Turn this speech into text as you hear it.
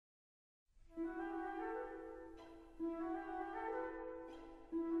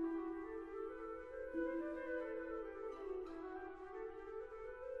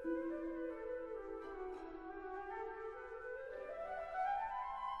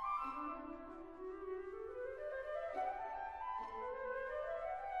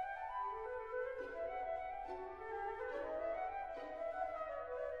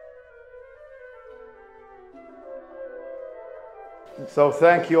So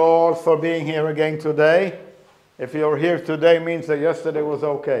thank you all for being here again today. If you're here today, means that yesterday was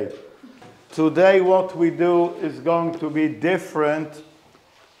okay. Today what we do is going to be different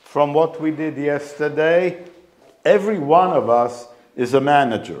from what we did yesterday. Every one of us is a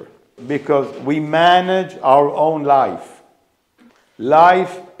manager because we manage our own life.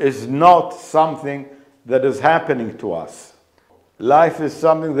 Life is not something that is happening to us. Life is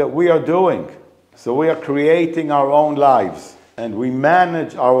something that we are doing. So we are creating our own lives. And we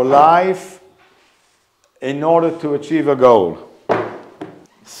manage our life in order to achieve a goal.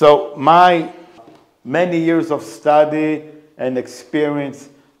 So my many years of study and experience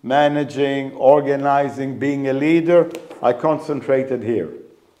managing, organizing, being a leader, I concentrated here.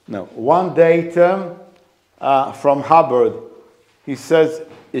 Now, one datum from Hubbard, he says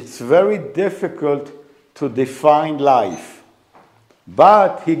it's very difficult to define life,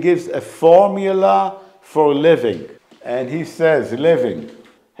 but he gives a formula for living. And he says living,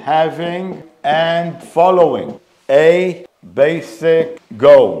 having, and following a basic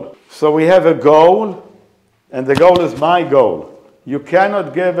goal. So we have a goal, and the goal is my goal. You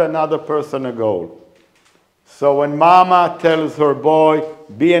cannot give another person a goal. So when mama tells her boy,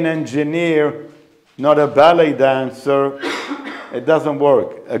 be an engineer, not a ballet dancer, it doesn't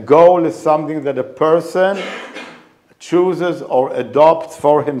work. A goal is something that a person chooses or adopts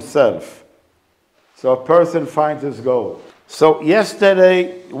for himself. So a person finds his goal. So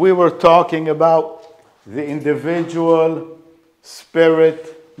yesterday we were talking about the individual,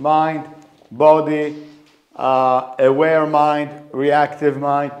 spirit, mind, body, aware mind, reactive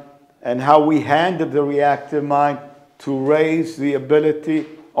mind, and how we handle the reactive mind to raise the ability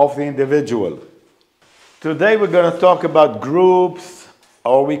of the individual. Today we're going to talk about groups,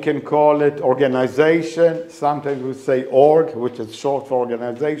 or we can call it organization. Sometimes we say org, which is short for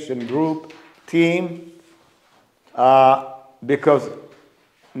organization, group, team, because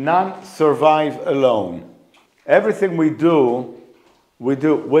none survive alone. Everything we do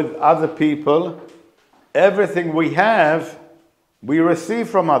with other people. Everything we have, we receive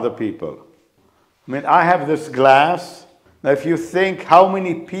from other people. I mean, I have this glass. Now, if you think how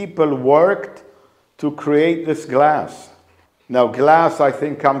many people worked to create this glass. Now, glass, I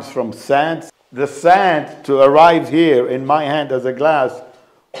think, comes from sand. The sand, to arrive here in my hand as a glass,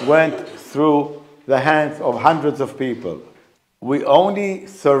 went through the hands of hundreds of people. We only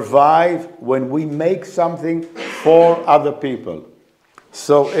survive when we make something for other people.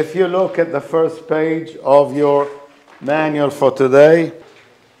 So if you look at the first page of your manual for today,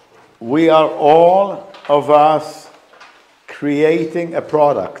 we are all of us creating a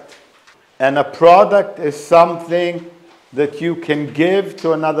product. And a product is something that you can give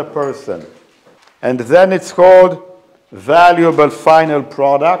to another person. And then it's called valuable final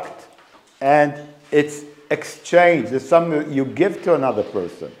product. And it's exchange. It's something that you give to another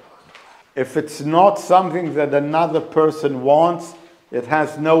person. If it's not something that another person wants, it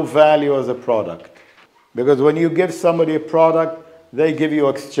has no value as a product. Because when you give somebody a product, they give you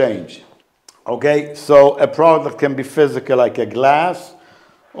exchange. Okay, so a product can be physical like a glass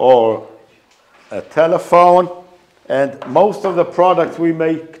or a telephone. And most of the products we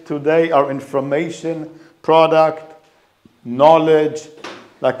make today are information product, knowledge.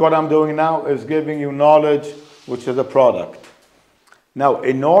 Like what I'm doing now is giving you knowledge, which is a product. Now,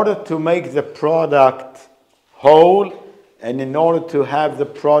 in order to make the product whole, and in order to have the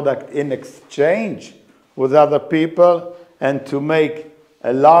product in exchange with other people, and to make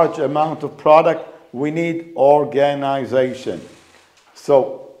a large amount of product, we need organization.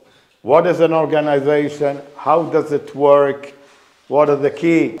 So, what is an organization? How does it work? What are the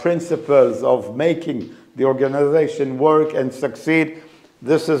key principles of making the organization work and succeed?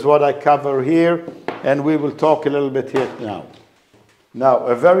 This is what I cover here, and we will talk a little bit here now. Now,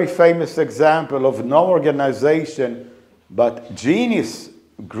 a very famous example of no organization, but genius,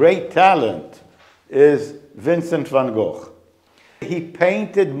 great talent, is Vincent van Gogh. He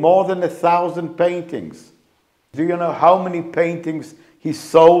painted more than 1,000 paintings. Do you know how many paintings he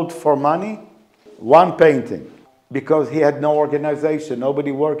sold for money? One painting, because he had no organization,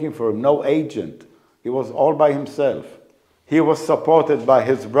 nobody working for him, no agent. He was all by himself. He was supported by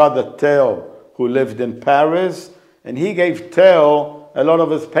his brother Theo, who lived in Paris, and he gave Theo a lot of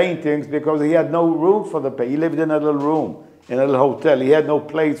his paintings because he had no room for the painting. He lived in a little room, in a little hotel. He had no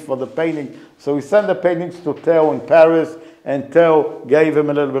place for the painting. So he sent the paintings to Theo in Paris, and Theo gave him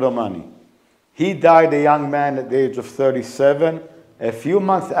a little bit of money. He died a young man at the age of 37. A few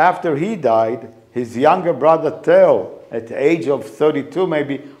months after he died, his younger brother Theo, at the age of 32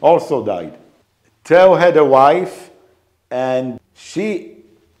 maybe, also died. Theo had a wife, and she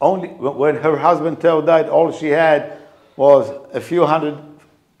only, when her husband Theo died, all she had was a few hundred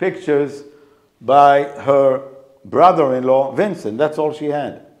pictures by her brother-in-law, Vincent. That's all she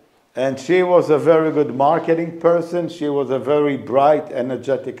had. And she was a very good marketing person. She was a very bright,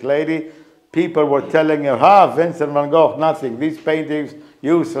 energetic lady. People were telling her, Vincent van Gogh, nothing. These paintings,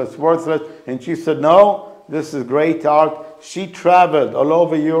 useless, worthless. And she said, no, this is great art. She traveled all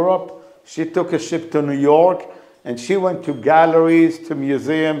over Europe. She took a ship to New York, and she went to galleries, to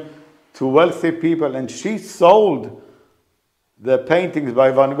museums, to wealthy people, and she sold the paintings by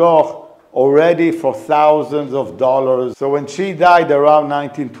Van Gogh already for thousands of dollars. So when she died around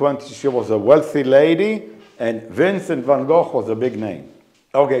 1920, she was a wealthy lady, and Vincent van Gogh was a big name.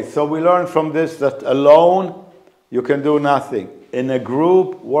 Okay, so we learned from this that alone, you can do nothing. In a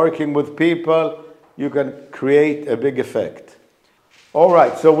group, working with people, you can create a big effect. All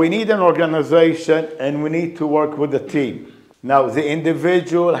right, so we need an organization, and we need to work with a team. Now, the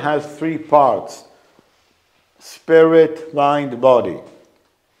individual has three parts: spirit, mind, body.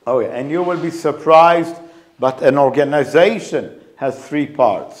 Okay, and you will be surprised, but an organization has three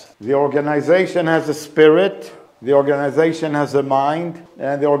parts. The organization has a spirit, the organization has a mind,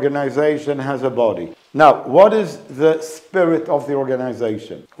 and the organization has a body. Now, what is the spirit of the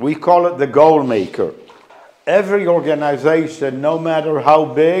organization? We call it the goal maker. Every organization, no matter how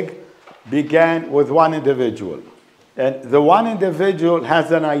big, began with one individual. And the one individual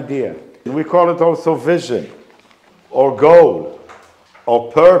has an idea. We call it also vision, or goal,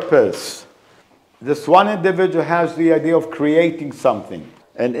 or purpose. This one individual has the idea of creating something.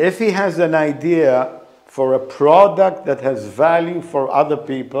 And if he has an idea for a product that has value for other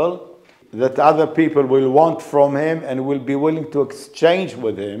people, that other people will want from him and will be willing to exchange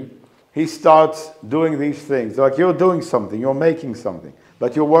with him, he starts doing these things. Like you're doing something, you're making something,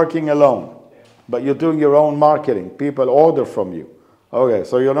 but you're working alone. But you're doing your own marketing. People order from you. Okay,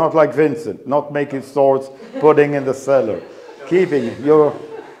 so you're not like Vincent, not making swords, putting in the cellar. Keeping it, you're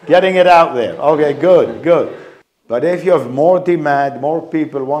getting it out there. Okay, good, good. But if you have more demand, more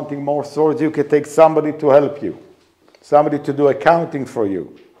people wanting more swords, you can take somebody to help you. Somebody to do accounting for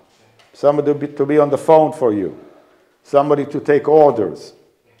you. Somebody to be on the phone for you. Somebody to take orders.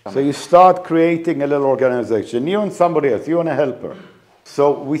 So you start creating a little organization. You and somebody else, you and a helper.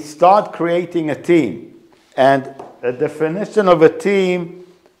 So we start creating a team. And a definition of a team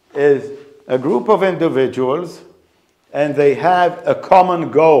is a group of individuals, and they have a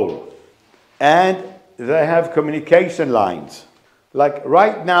common goal. And they have communication lines. Like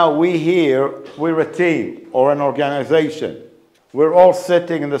right now, we're a team or an organization. We're all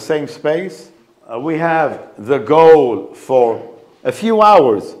sitting in the same space. We have the goal for a few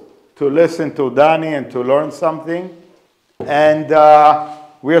hours to listen to Danny and to learn something. And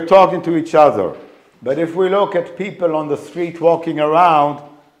we're talking to each other. But if we look at people on the street walking around,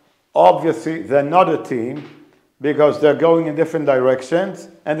 obviously they're not a team because they're going in different directions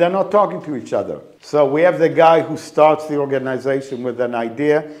and they're not talking to each other. So we have the guy who starts the organization with an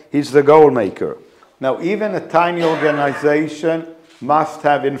idea. He's the goal maker. Now, even a tiny organization must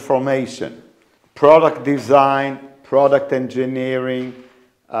have information. Product design, product engineering,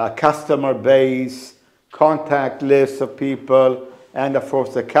 customer base, contact lists of people, and of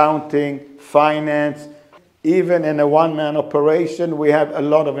course accounting, finance. Even in a one-man operation, we have a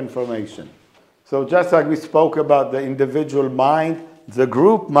lot of information. So just like we spoke about the individual mind, the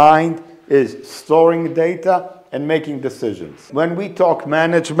group mind is storing data and making decisions. When we talk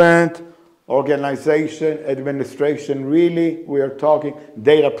management, organization, administration, really we are talking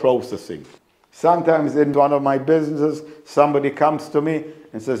data processing. Sometimes in one of my businesses, somebody comes to me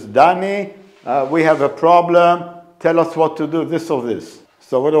and says, Danny, we have a problem. Tell us what to do, this or this.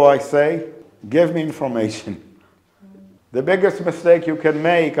 So what do I say? Give me information. The biggest mistake you can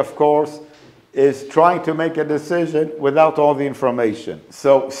make, of course, is trying to make a decision without all the information.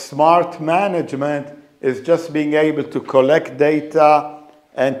 So smart management is just being able to collect data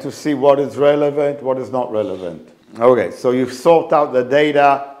and to see what is relevant, what is not relevant. Okay, so you've sorted out the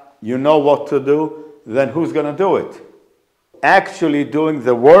data, you know what to do, then who's going to do it? Actually doing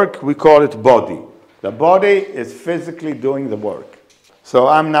the work, we call it body. The body is physically doing the work. So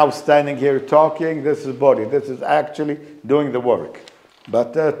I'm now standing here talking, this is body, this is actually doing the work.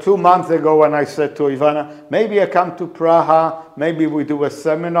 But 2 months ago when I said to Ivana, maybe I come to Praha, maybe we do a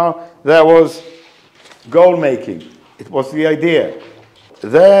seminar, there was goal making. It was the idea.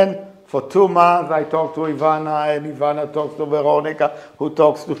 Then for 2 months I talked to Ivana, and Ivana talks to Veronica, who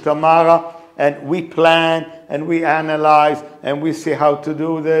talks to Tamara, and we plan and we analyze and we see how to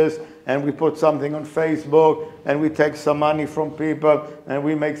do this, and we put something on Facebook and we take some money from people and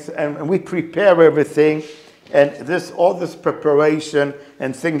we prepare everything. And all this preparation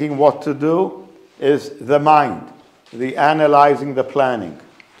and thinking what to do is the mind. the analyzing, the planning.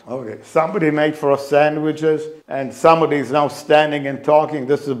 Okay, somebody made for us sandwiches and somebody is now standing and talking.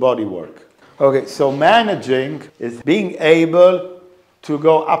 This is body work. Okay, so managing is being able to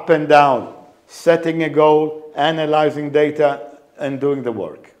go up and down, setting a goal, analyzing data, and doing the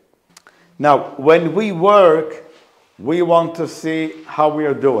work. Now, when we work, we want to see how we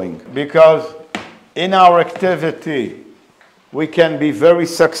are doing, because in our activity, we can be very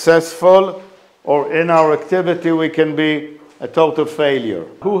successful, or in our activity, we can be a total failure.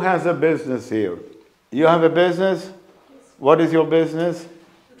 Who has a business here? You have a business? Yes. What is your business?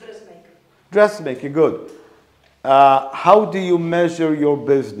 Dressmaker. Dressmaker, good. How do you measure your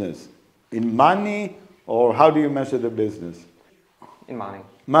business? In money, or how do you measure the business? In money.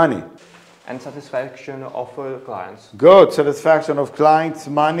 Money. And satisfaction of clients. Good, satisfaction of clients,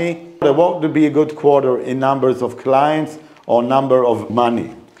 money. What would be a good quarter in numbers of clients or number of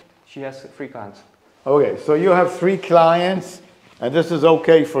money? She has 3 clients. Okay, so you have 3 clients, and this is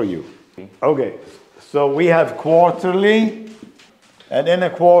okay for you. Okay, so we have quarterly, and in a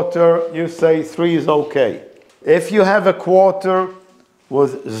quarter, you say 3 is okay. If you have a quarter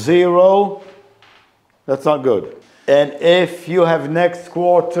with 0, that's not good. And if you have next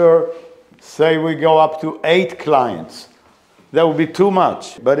quarter, say we go up to 8 clients, that would be too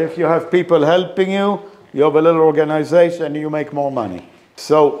much. But if you have people helping you, you have a little organization, you make more money.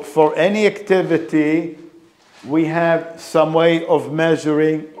 So for any activity, we have some way of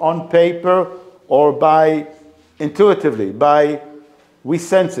measuring on paper or by intuitively, we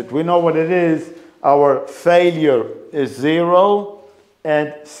sense it, we know what it is. Our failure is 0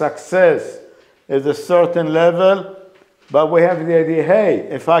 and success is a certain level, but we have the idea, hey,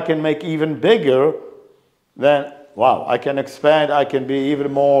 if I can make even bigger, then wow, I can expand, I can be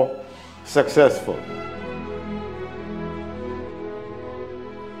even more successful.